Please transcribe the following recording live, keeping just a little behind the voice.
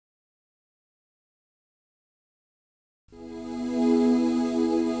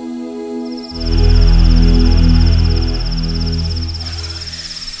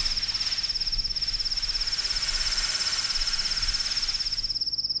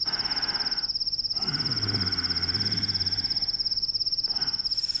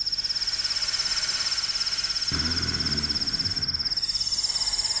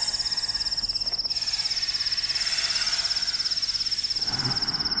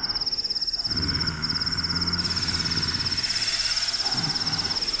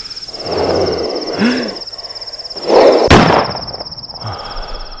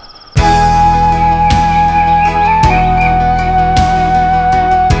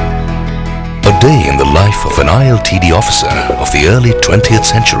day in the life of an ILTD officer of the early 20th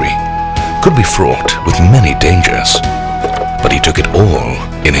century could be fraught with many dangers, but he took it all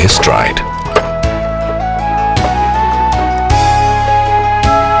in his stride.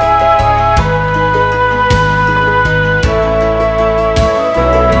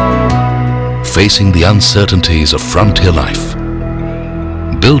 Facing the uncertainties of frontier life,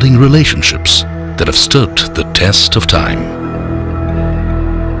 building relationships that have stood the test of time.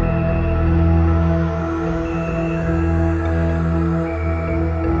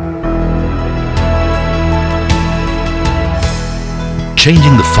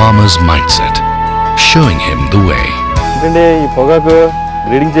 Changing the farmer's mindset, showing him the way.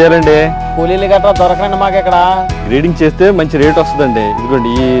 Grading చేయాలండి కూలీలు గట్రా దొరకరండి మాకు ఇక్కడ grading చేస్తే మంచి rate వస్తుందండి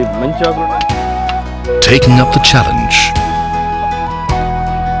ఇదిగోండి ఈ మంచి ఆకులు taking up the challenge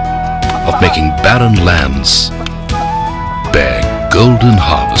of making barren lands bear golden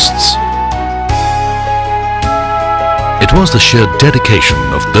harvests. It was the sheer dedication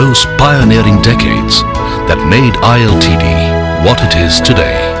of those pioneering decades that made ILTD what it is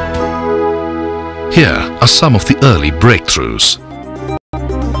today. Here are some of the early breakthroughs.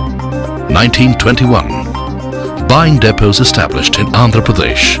 1921, buying depots established in Andhra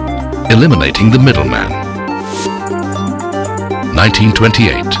Pradesh, eliminating the middleman.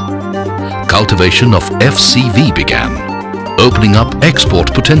 1928, cultivation of FCV began, opening up export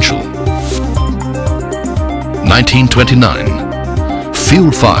potential. 1929,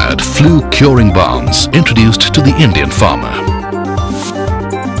 fuel-fired flue curing barns introduced to the Indian farmer.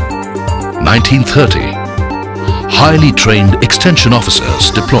 1930, highly trained extension officers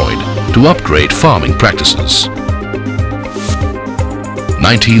deployed to upgrade farming practices.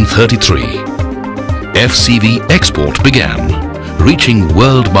 1933, FCV export began, reaching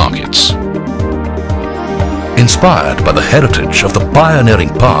world markets. Inspired by the heritage of the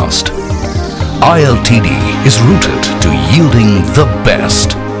pioneering past, ILTD is rooted to yielding the best.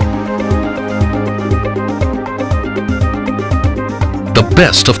 The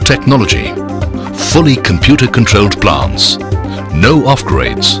best of technology, fully computer-controlled plants, no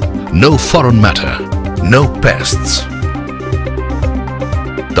off-grades, no foreign matter, no pests.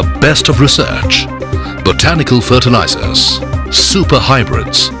 The best of research, botanical fertilizers, super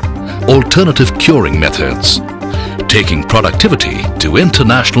hybrids, alternative curing methods, taking productivity to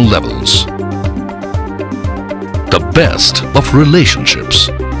international levels. The best of relationships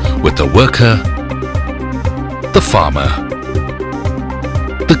with the worker, the farmer,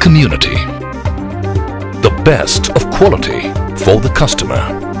 the community. The best of quality for the customer.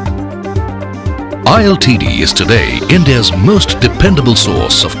 ILTD is today India's most dependable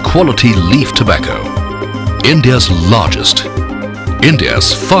source of quality leaf tobacco. India's largest, India's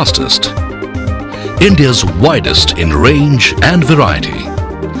fastest, India's widest in range and variety,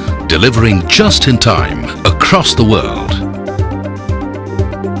 delivering just in time across the world.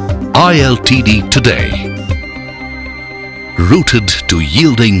 ILTD today, rooted to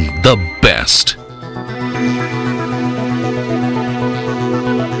yielding the best.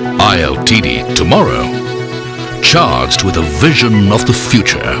 ILTD tomorrow, charged with a vision of the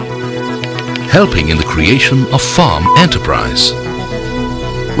future, helping in the creation of farm enterprise,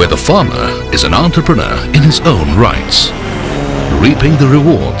 where the farmer is an entrepreneur in his own rights, reaping the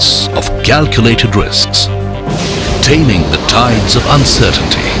rewards of calculated risks, taming the tides of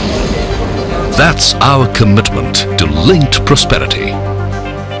uncertainty. That's our commitment to linked prosperity,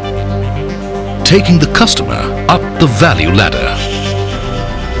 taking the customer up the value ladder,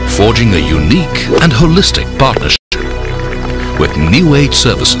 forging a unique and holistic partnership with new age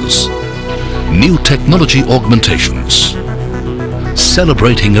services, new technology augmentations,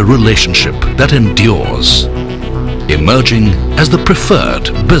 celebrating a relationship that endures, emerging as the preferred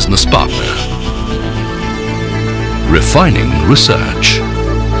business partner, refining research,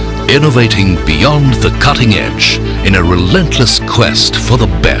 innovating beyond the cutting edge in a relentless quest for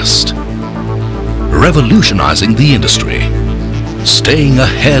the best, revolutionizing the industry, staying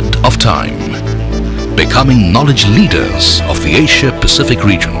ahead of time, becoming knowledge leaders of the Asia-Pacific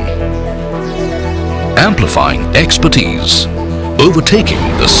region, amplifying expertise, overtaking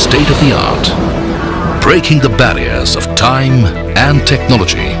the state-of-the-art, breaking the barriers of time and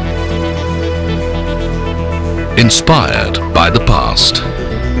technology. Inspired by the past,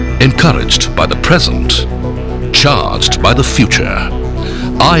 encouraged by the present, charged by the future,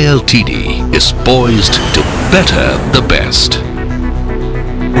 ILTD is poised to better the best.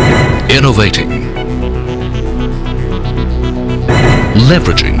 Innovating,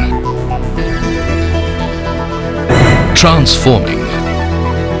 leveraging, transforming,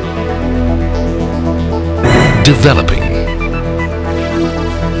 developing,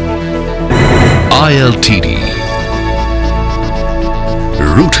 ILTD.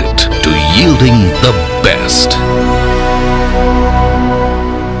 Rooted to yielding the best.